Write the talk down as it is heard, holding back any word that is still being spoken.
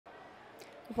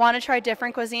Want to try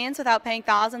different cuisines without paying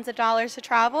thousands of dollars to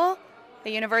travel?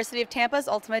 The University of Tampa's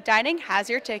Ultimate Dining has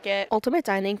your ticket. Ultimate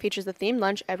Dining features a themed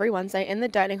lunch every Wednesday in the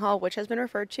dining hall, which has been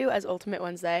referred to as Ultimate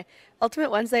Wednesday. Ultimate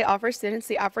Wednesday offers students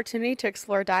the opportunity to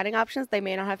explore dining options they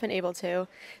may not have been able to.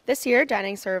 This year,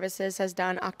 Dining Services has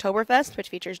done Oktoberfest, which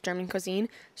features German cuisine,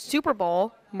 Super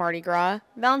Bowl, Mardi Gras,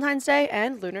 Valentine's Day,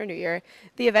 and Lunar New Year.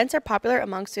 The events are popular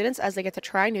among students as they get to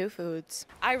try new foods.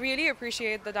 I really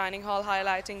appreciate the dining hall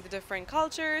highlighting the different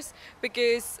cultures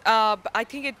because I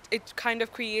think it kind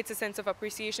of creates a sense of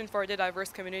appreciation for the diverse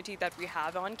community that we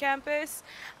have on campus,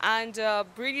 and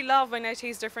really love when I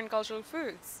taste different cultural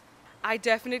foods. I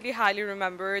definitely highly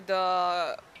remember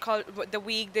the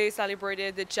week they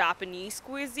celebrated the Japanese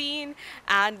cuisine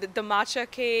and the matcha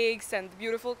cakes and the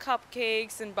beautiful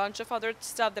cupcakes and a bunch of other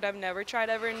stuff that I've never tried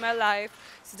ever in my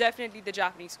life. So definitely the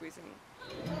Japanese cuisine.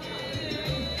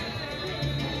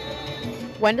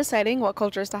 When deciding what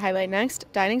cultures to highlight next,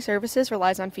 Dining Services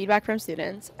relies on feedback from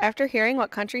students. After hearing what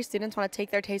country students want to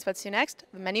take their taste buds to next,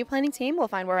 the menu planning team will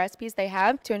find what recipes they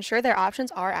have to ensure their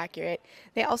options are accurate.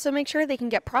 They also make sure they can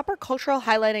get proper cultural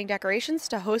highlighting decorations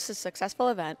to host a successful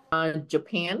event.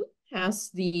 Japan has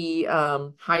the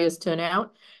highest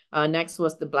turnout. Next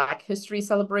was the Black History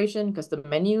celebration because the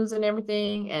menus and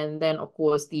everything, and then of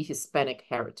course the Hispanic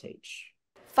heritage.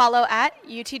 Follow at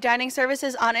UT Dining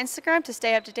Services on Instagram to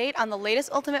stay up to date on the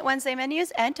latest Ultimate Wednesday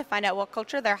menus and to find out what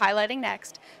culture they're highlighting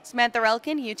next. Samantha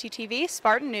Relkin, UT TV,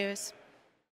 Spartan News.